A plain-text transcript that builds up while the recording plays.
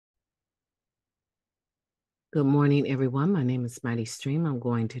Good morning, everyone. My name is Mighty Stream. I'm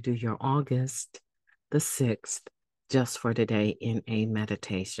going to do your August the 6th, just for today, in a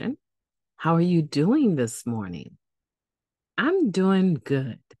meditation. How are you doing this morning? I'm doing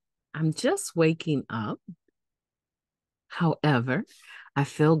good. I'm just waking up. However, I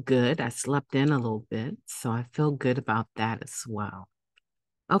feel good. I slept in a little bit, so I feel good about that as well.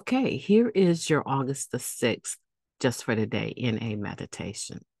 Okay, here is your August the 6th, just for today, in a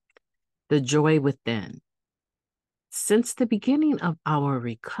meditation. The joy within. Since the beginning of our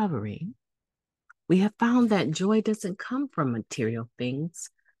recovery, we have found that joy doesn't come from material things,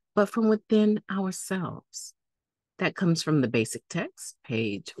 but from within ourselves. That comes from the basic text,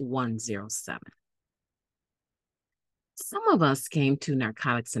 page 107. Some of us came to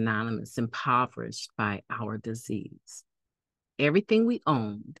Narcotics Anonymous impoverished by our disease. Everything we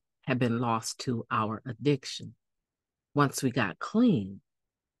owned had been lost to our addiction. Once we got clean,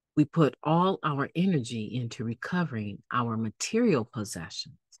 we put all our energy into recovering our material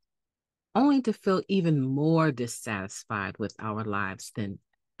possessions, only to feel even more dissatisfied with our lives than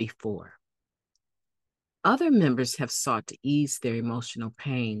before. Other members have sought to ease their emotional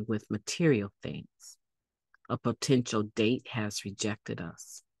pain with material things. A potential date has rejected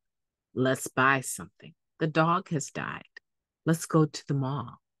us. Let's buy something. The dog has died. Let's go to the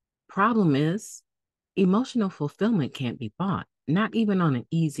mall. Problem is, emotional fulfillment can't be bought, not even on an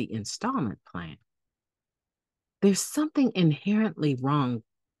easy installment plan. There's something inherently wrong.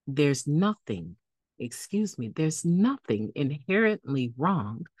 There's nothing inherently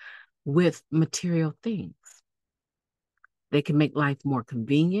wrong with material things. They can make life more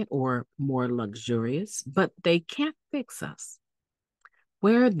convenient or more luxurious, but they can't fix us.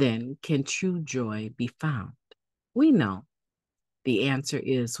 Where then can true joy be found? We know the answer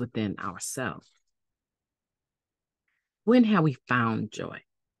is within ourselves. When have we found joy?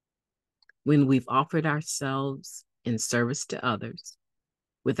 When we've offered ourselves in service to others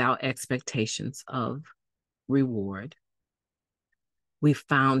without expectations of reward. We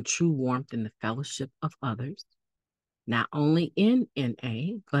found true warmth in the fellowship of others, not only in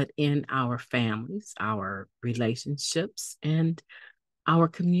NA, but in our families, our relationships, and our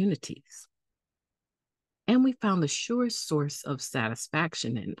communities. And we found the surest source of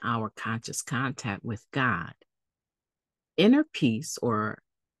satisfaction in our conscious contact with God. Inner peace, a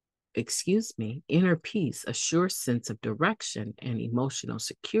sure sense of direction and emotional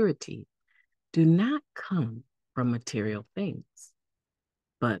security do not come from material things,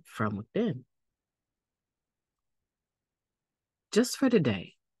 but from within. Just for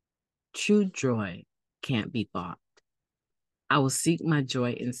today, true joy can't be bought. I will seek my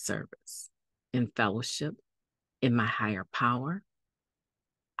joy in service, in fellowship, in my higher power.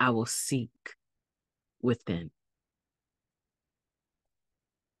 I will seek within.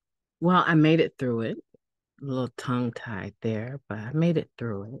 Well, I made it through it. A little tongue-tied there, but I made it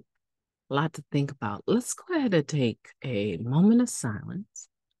through it. A lot to think about. Let's go ahead and take a moment of silence,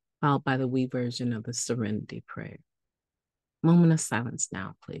 followed by the wee version of the Serenity Prayer. Moment of silence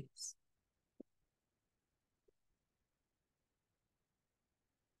now, please.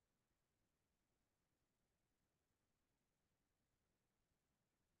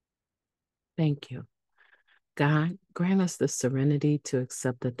 Thank you. God, grant us the serenity to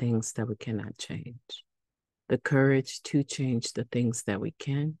accept the things that we cannot change, the courage to change the things that we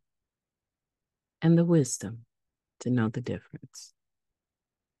can, and the wisdom to know the difference.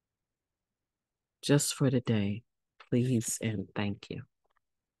 Just for today, please and thank you.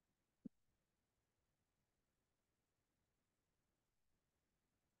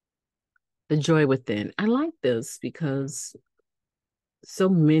 The joy within. I like this because so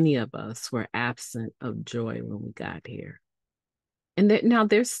many of us were absent of joy when we got here. And now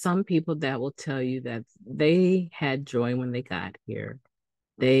there's some people that will tell you that they had joy when they got here.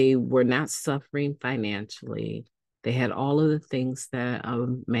 They were not suffering financially. They had all of the things that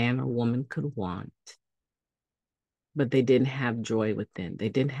a man or woman could want, but they didn't have joy within. They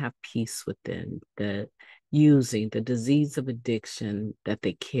didn't have peace within. The disease of addiction that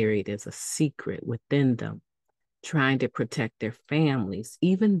they carried as a secret within them, trying to protect their families,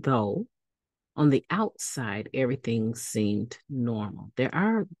 even though on the outside, everything seemed normal. There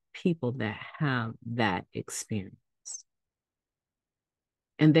are people that have that experience,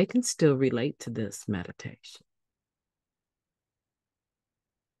 and they can still relate to this meditation.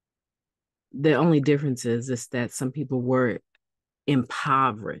 The only difference is that some people were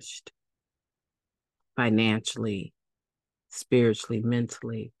impoverished financially, spiritually,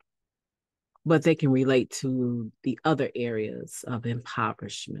 mentally, but they can relate to the other areas of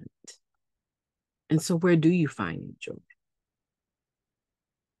impoverishment. And so where do you find your joy?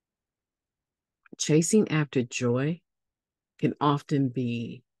 chasing after joy can often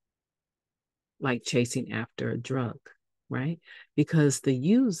be like chasing after a drug, right? Because the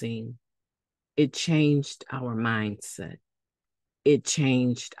using, it changed our mindset. It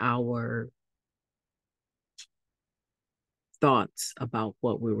changed our thoughts about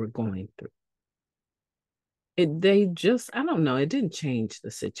what we were going through. I don't know, it didn't change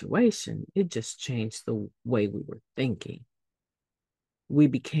the situation. It just changed the way we were thinking. We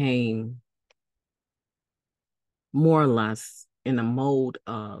became more or less in a mode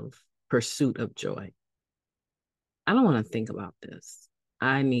of pursuit of joy. I don't want to think about this.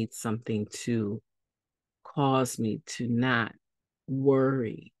 I need something to cause me to not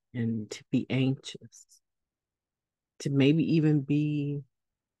worry and to be anxious, to maybe even be,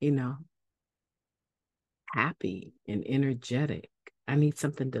 you know, happy and energetic. I need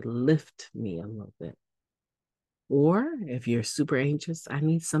something to lift me a little bit. Or if you're super anxious, I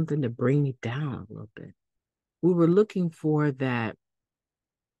need something to bring me down a little bit. We were looking for that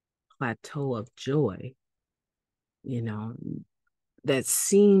plateau of joy, you know, that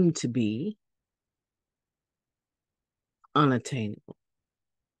seemed to be unattainable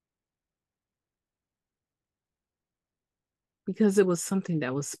because it was something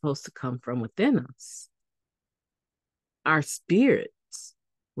that was supposed to come from within us. Our spirits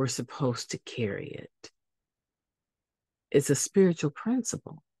were supposed to carry it. It's a spiritual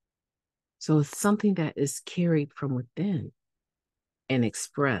principle. So it's something that is carried from within and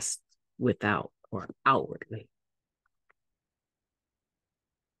expressed without or outwardly.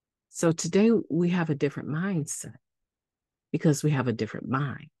 So today we have a different mindset because we have a different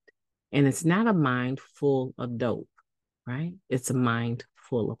mind. And it's not a mind full of dope, right? It's a mind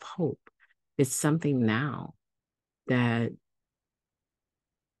full of hope. It's something now that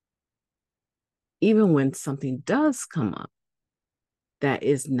even when something does come up that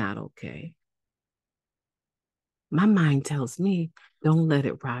is not okay, my mind tells me, don't let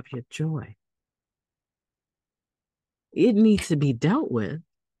it rob your joy. It needs to be dealt with,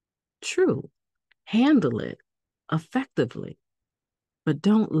 true. Handle it effectively, but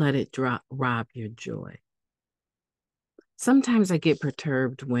don't let it rob your joy. Sometimes I get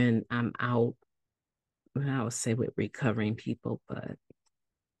perturbed when I'm out, I would say with recovering people, but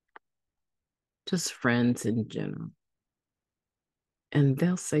just friends in general. And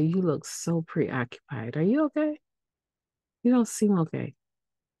they'll say, you look so preoccupied. Are you okay? You don't seem okay.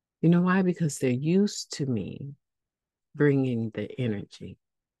 You know why? Because they're used to me bringing the energy.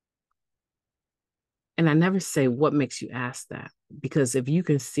 And I never say, what makes you ask that? Because if you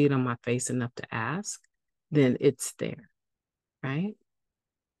can see it on my face enough to ask, then it's there, right?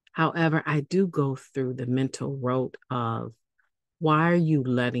 However, I do go through the mental road of why are you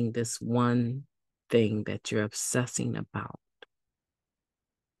letting this one thing that you're obsessing about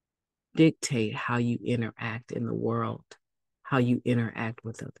dictate how you interact in the world, how you interact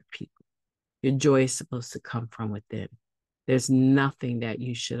with other people? Your joy is supposed to come from within. There's nothing that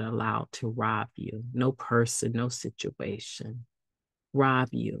you should allow to rob you, no person, no situation, rob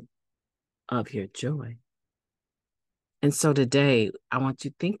you of your joy. And so today, I want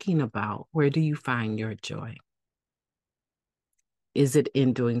you thinking about, where do you find your joy? Is it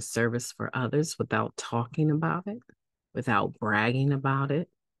in doing service for others without talking about it, without bragging about it?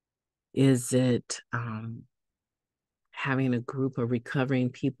 Is it having a group of recovering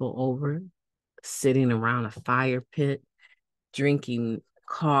people over, sitting around a fire pit, drinking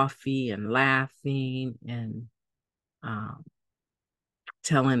coffee and laughing and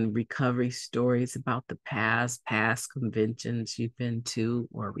telling recovery stories about the past conventions you've been to,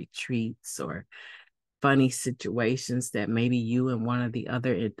 or retreats, or funny situations that maybe you and one of the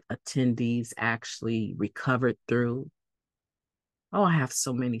other attendees actually recovered through? Oh, I have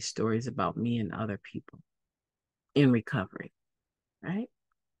so many stories about me and other people in recovery, right?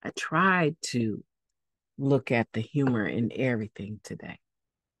 I tried to look at the humor in everything today.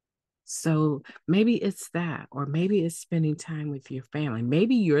 So maybe it's that, or maybe it's spending time with your family.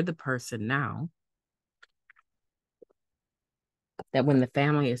 Maybe you're the person now that when the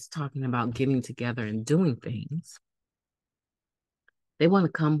family is talking about getting together and doing things, they want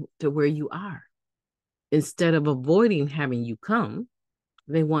to come to where you are. Instead of avoiding having you come,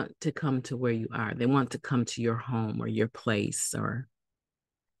 they want to come to where you are. They want to come to your home or your place. Or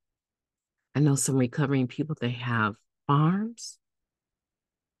I know some recovering people, they have farms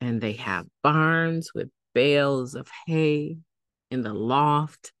and they have barns with bales of hay in the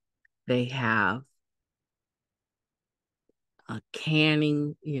loft. They have a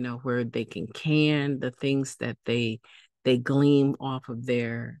canning, where they can can the things that they glean off of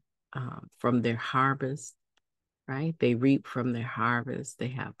their from their harvest, right? They reap from their harvest. They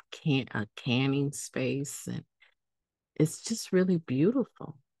have a canning space, and it's just really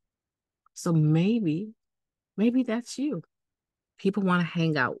beautiful. So maybe that's you. People want to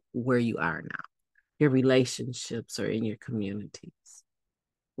hang out where you are now, your relationships or in your communities.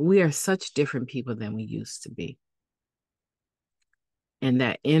 We are such different people than we used to be. And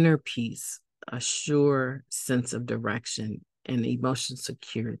that inner peace, a sure sense of direction and emotional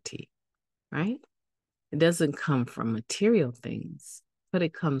security, right? It doesn't come from material things, but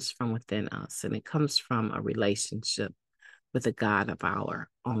it comes from within us, and it comes from a relationship with a God of our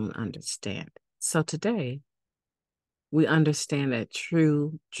own understanding. So today, we understand that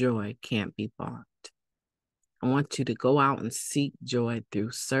true joy can't be bought. I want you to go out and seek joy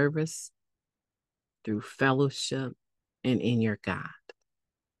through service, through fellowship, and in your God.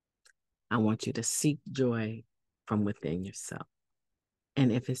 I want you to seek joy from within yourself.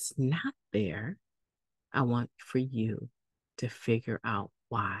 And if it's not there, I want for you to figure out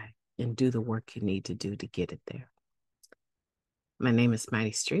why and do the work you need to do to get it there. My name is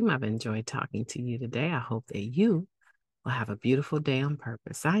Mighty Stream. I've enjoyed talking to you today. I hope that you will have a beautiful day on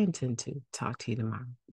purpose. I intend to talk to you tomorrow.